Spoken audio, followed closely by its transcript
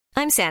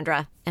I'm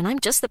Sandra, and I'm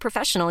just the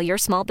professional your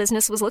small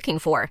business was looking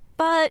for.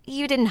 But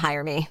you didn't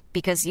hire me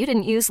because you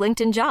didn't use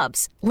LinkedIn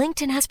Jobs.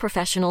 LinkedIn has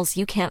professionals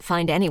you can't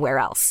find anywhere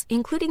else,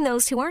 including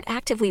those who aren't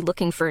actively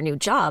looking for a new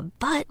job,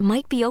 but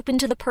might be open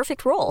to the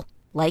perfect role,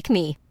 like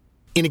me.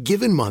 In a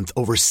given month,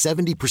 over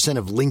 70%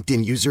 of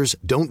LinkedIn users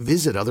don't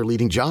visit other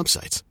leading job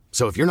sites.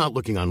 So if you're not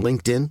looking on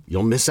LinkedIn,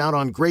 you'll miss out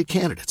on great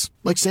candidates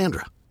like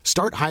Sandra.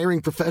 Start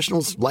hiring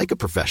professionals like a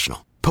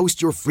professional.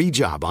 Post your free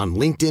job on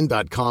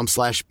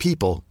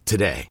linkedin.com/people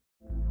today.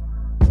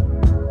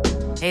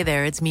 Hey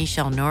there, it's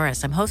Michelle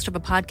Norris. I'm host of a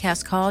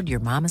podcast called Your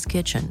Mama's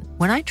Kitchen.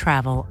 When I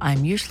travel,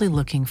 I'm usually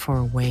looking for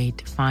a way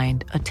to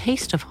find a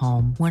taste of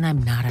home when I'm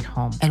not at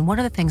home. And one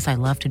of the things I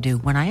love to do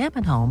when I am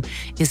at home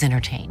is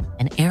entertain.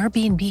 And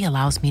Airbnb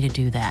allows me to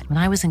do that. When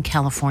I was in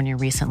California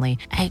recently,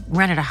 I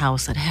rented a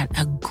house that had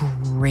a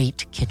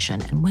great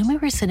kitchen. And when we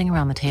were sitting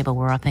around the table,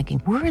 we're all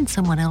thinking, we're in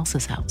someone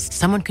else's house.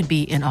 Someone could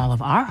be in all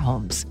of our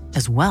homes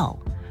as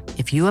well.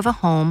 If you have a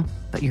home,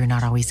 but you're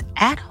not always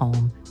at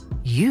home,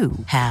 you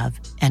have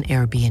an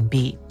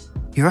Airbnb.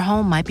 Your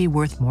home might be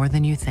worth more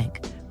than you think.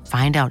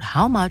 Find out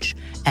how much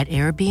at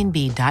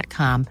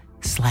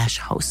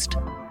airbnb.com/host.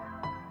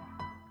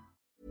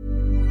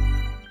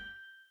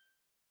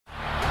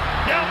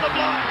 Down the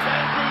block,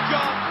 Andrew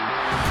John.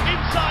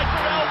 Inside for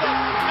Elba.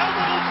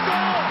 Elba will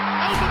score.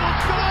 Elba will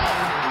score.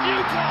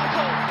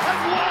 Newcastle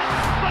have won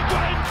the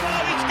Grand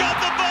Final. He's got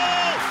the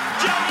ball.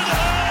 Jared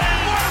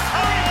Hayes.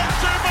 Oh,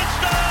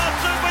 superstar,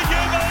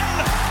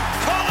 superhuman.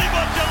 Collie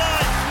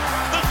Butterlight.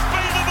 The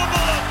speed of a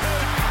bullet.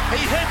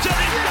 He hits it.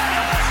 He's got it.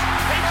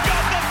 He's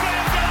got the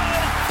field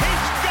goal.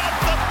 He's got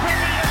the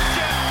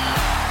premiership.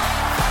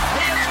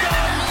 He has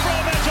gone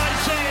from, as I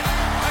said,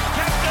 a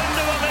captain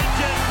to a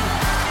legend.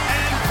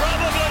 And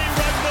probably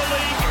rugby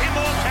league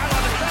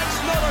immortality. That's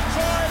not a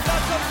try,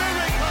 that's a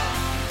miracle.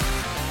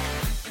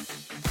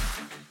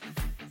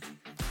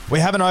 We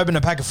haven't opened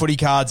a pack of footy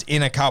cards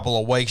in a couple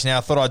of weeks now.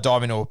 I thought I'd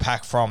dive into a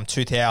pack from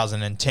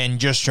 2010.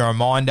 Just a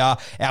reminder,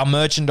 our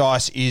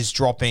merchandise is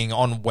dropping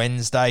on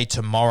Wednesday,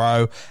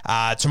 tomorrow.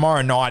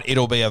 Tomorrow night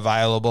it'll be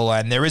available,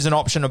 and there is an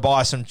option to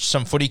buy some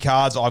footy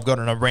cards. I've got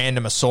a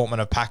random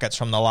assortment of packets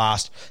from the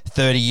last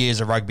 30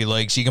 years of rugby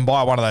league, so you can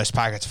buy one of those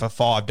packets for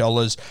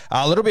 $5.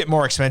 A little bit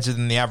more expensive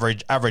than the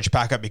average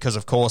packet because,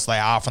 of course, they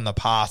are from the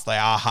past. They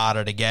are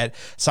harder to get.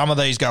 Some of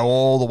these go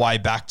all the way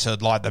back to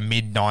like the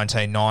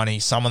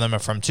mid-1990s. Some of them are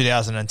from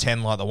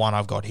 2010, like the one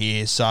I've got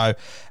here. So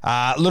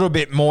a little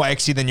bit more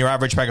exy than your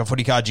average pack of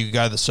footy cards you could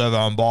go to the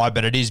servo and buy,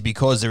 but it is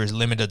because there is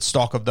limited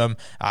stock of them.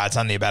 It's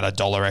only about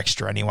 $1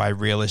 extra anyway,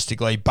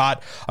 realistically.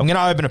 But I'm going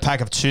to open a pack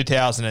of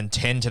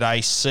 2010 today,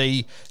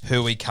 see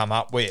who we come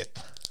up with.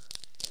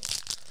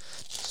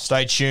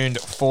 Stay tuned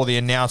for the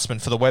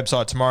announcement for the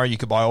website tomorrow. You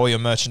could buy all your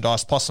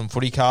merchandise plus some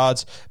footy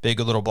cards. Be a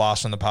good little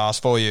blast from the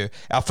past for you.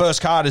 Our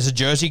first card is a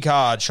jersey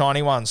card,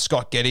 shiny one.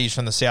 Scott Geddes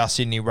from the South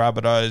Sydney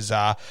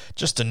Rabbitohs.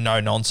 Just a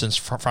no-nonsense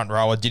front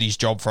rower. Did his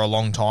job for a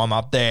long time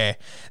up there.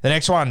 The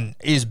next one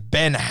is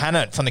Ben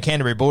Hannett from the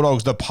Canterbury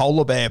Bulldogs, the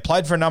polar bear.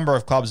 Played for a number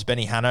of clubs,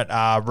 Benny Hannett.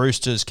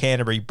 Roosters,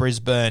 Canterbury,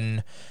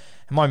 Brisbane.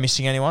 Am I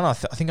missing anyone? I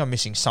think I'm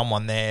missing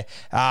someone there.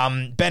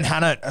 Ben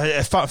Hannett,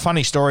 a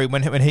funny story.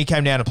 When he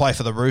came down to play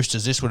for the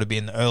Roosters, this would have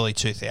been the early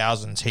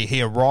 2000s.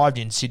 He arrived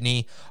in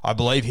Sydney. I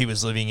believe he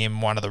was living in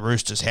one of the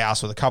Roosters'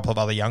 house with a couple of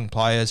other young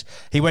players.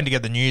 He went to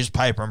get the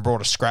newspaper and brought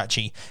a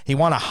scratchy. He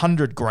won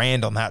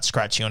 $100,000 on that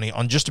scratchy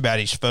on just about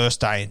his first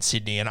day in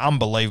Sydney. An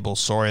unbelievable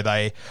story.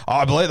 I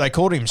believe they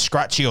called him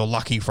Scratchy or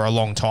Lucky for a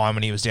long time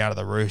when he was down at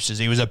the Roosters.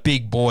 He was a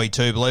big boy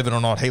too. Believe it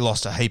or not, he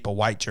lost a heap of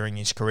weight during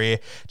his career.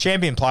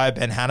 Champion player,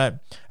 Ben Hannett.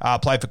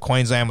 Played for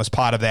Queensland, was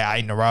part of their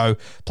 8 in a row,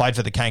 played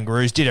for the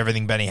Kangaroos, did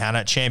everything Benny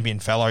Hannett, champion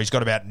fella. He's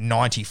got about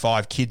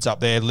 95 kids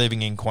up there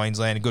living in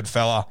Queensland, a good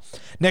fella.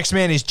 Next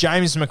man is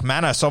James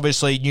McManus,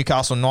 obviously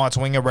Newcastle Knights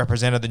winger,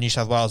 represented the New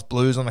South Wales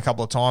Blues on a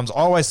couple of times. I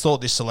always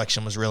thought this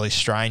selection was really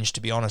strange, to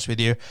be honest with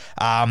you.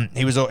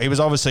 He was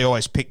obviously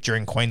always picked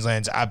during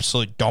Queensland's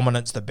absolute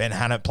dominance that Ben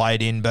Hannett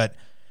played in, but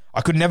I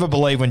could never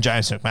believe when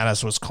James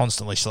McManus was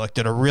constantly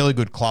selected. A really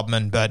good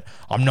clubman, but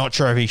I'm not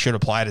sure if he should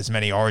have played as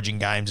many Origin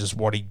games as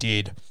what he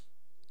did.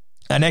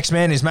 Our next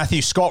man is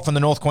Matthew Scott from the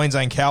North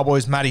Queensland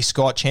Cowboys. Matty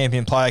Scott,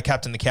 champion player,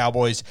 captained the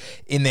Cowboys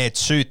in their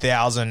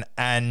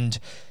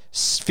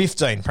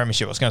 2015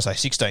 premiership. I was going to say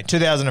 16.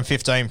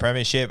 2015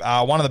 premiership.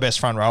 One of the best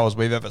front rowers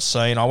we've ever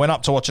seen. I went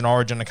up to watch an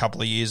Origin a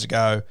couple of years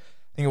ago.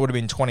 I think it would have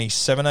been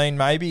 2017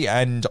 maybe,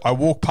 and I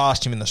walked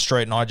past him in the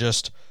street and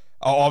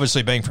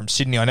obviously being from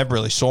Sydney, I never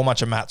really saw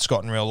much of Matt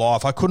Scott in real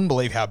life. I couldn't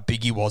believe how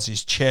big he was,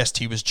 his chest.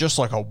 He was just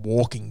like a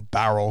walking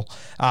barrel.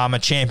 A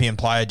champion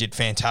player, did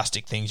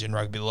fantastic things in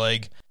rugby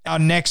league. Our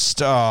next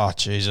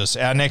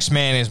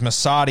man is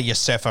Masada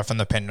Yosefa from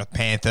the Penrith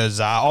Panthers.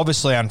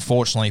 Obviously,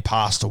 unfortunately,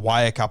 passed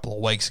away a couple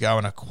of weeks ago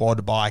in a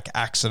quad bike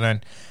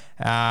accident.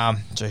 That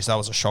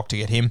was a shock to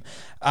get him.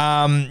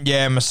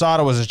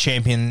 Masada was a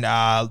champion,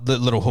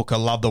 little hooker.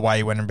 Loved the way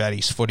he went about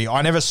his footy.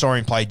 I never saw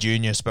him play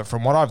juniors, but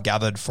from what I've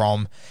gathered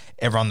from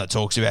everyone that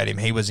talks about him,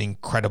 he was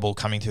incredible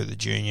coming through the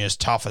juniors,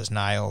 tough as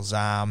nails.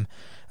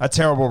 a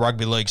terrible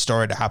rugby league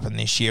story to happen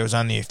this year. It was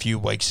only a few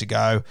weeks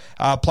ago.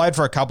 Played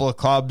for a couple of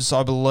clubs,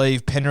 I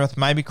believe, Penrith,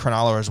 maybe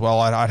Cronulla as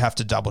well. I'd have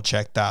to double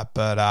check that,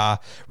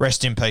 but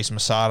rest in peace,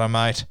 Masada,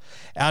 mate.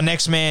 Our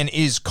next man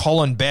is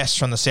Colin Best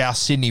from the South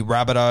Sydney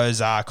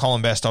Rabbitohs.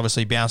 Colin Best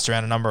obviously bounced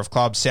around a number of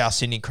clubs, South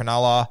Sydney,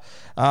 Cronulla,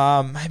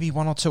 maybe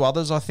one or two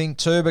others, I think,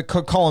 too. But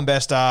Colin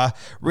Best,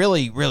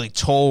 really, really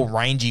tall,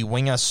 rangy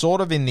winger, sort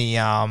of in the,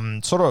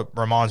 sort of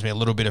reminds me a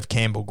little bit of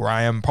Campbell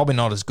Graham. Probably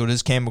not as good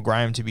as Campbell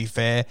Graham, to be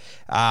fair.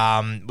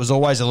 Was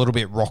always a little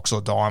bit rocks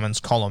or diamonds,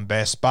 Colin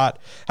Best, but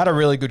had a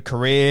really good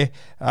career.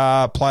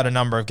 Played a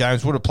number of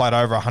games, would have played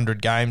over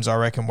 100 games, I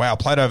reckon. Wow,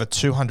 played over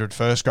 200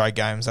 first grade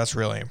games. That's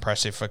really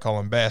impressive for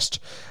Colin Best.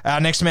 Our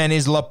next man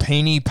is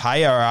Lapini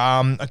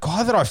Paya, a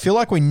guy that I feel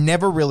like we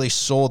never really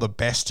saw the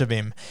best of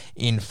him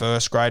in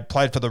first grade.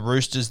 Played for the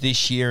Roosters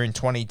this year in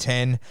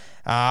 2010.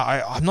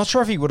 I'm not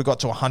sure if he would have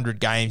got to 100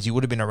 games. He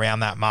would have been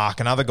around that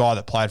mark. Another guy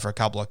that played for a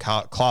couple of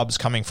clubs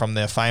coming from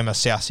their famous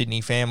South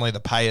Sydney family,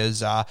 the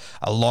Payers. A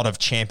lot of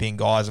champion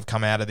guys have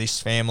come out of this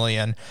family,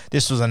 and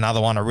this was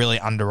another one, a really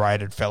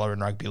underrated fella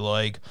in rugby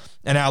league.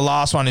 And our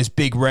last one is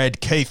Big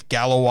Red, Keith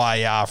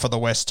Galloway for the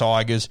West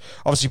Tigers.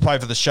 Obviously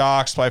played for the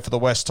Sharks, played for the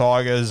West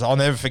Tigers. I'll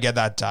never forget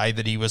that day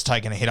that he was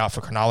taking a hit up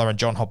for Cronulla and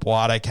John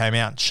Hopewade came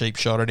out and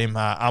cheap-shotted him.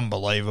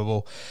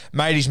 Unbelievable.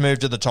 Made his move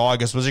to the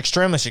Tigers, was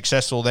extremely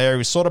successful there. He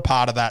was sort of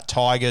part of that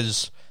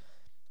Tigers,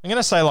 I'm going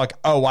to say like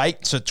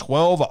 08 to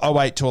 12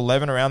 or 08 to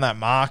 11, around that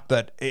mark,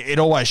 but it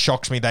always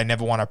shocks me they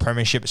never won a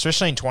premiership,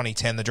 especially in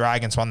 2010. The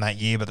Dragons won that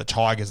year, but the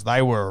Tigers,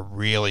 they were a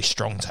really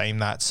strong team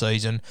that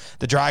season.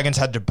 The Dragons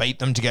had to beat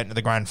them to get into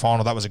the grand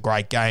final. That was a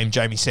great game.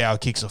 Jamie Sauer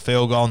kicks a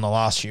field goal in the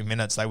last few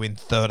minutes. They win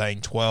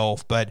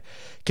 13-12, but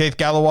Keith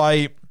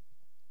Galloway,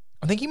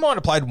 I think he might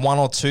have played 1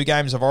 or 2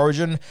 games of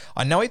Origin.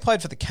 I know he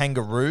played for the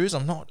Kangaroos.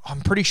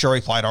 I'm pretty sure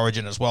he played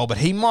Origin as well, but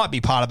he might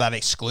be part of that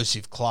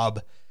exclusive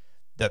club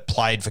that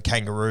played for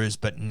Kangaroos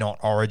but not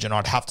Origin.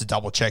 I'd have to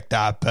double check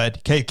that.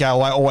 But Keith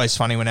Galloway, always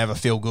funny whenever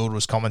Phil Gould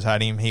was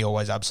commentating him. He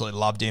always absolutely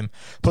loved him.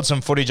 Put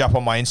some footage up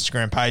on my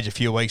Instagram page a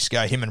few weeks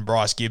ago. Him and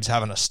Bryce Gibbs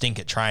having a stink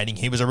at training.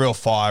 He was a real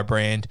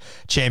firebrand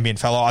champion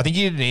fellow. I think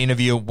he did an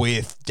interview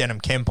with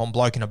Denham Kemp on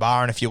Bloke in a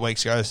Bar a few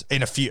weeks ago.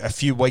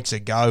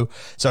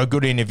 So a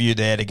good interview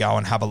there to go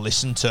and have a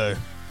listen to.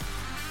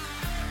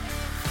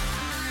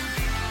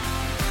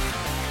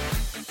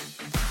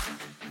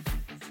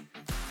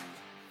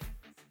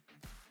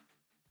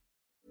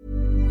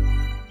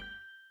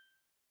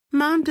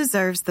 Mom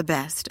deserves the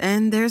best,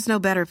 and there's no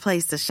better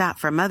place to shop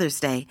for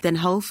Mother's Day than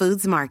Whole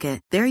Foods Market.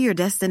 They're your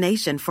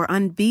destination for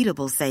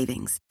unbeatable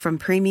savings, from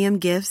premium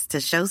gifts to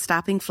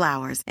show-stopping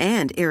flowers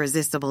and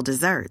irresistible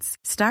desserts.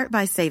 Start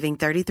by saving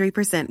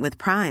 33% with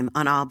Prime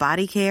on all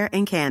body care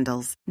and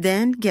candles.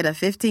 Then get a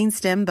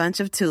 15-stem bunch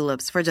of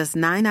tulips for just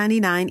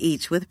 $9.99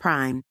 each with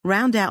Prime.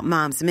 Round out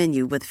Mom's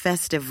menu with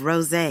festive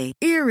rosé,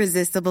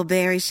 irresistible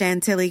berry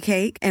chantilly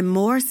cake, and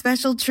more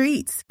special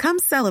treats. Come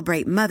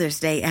celebrate Mother's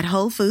Day at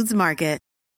Whole Foods Market.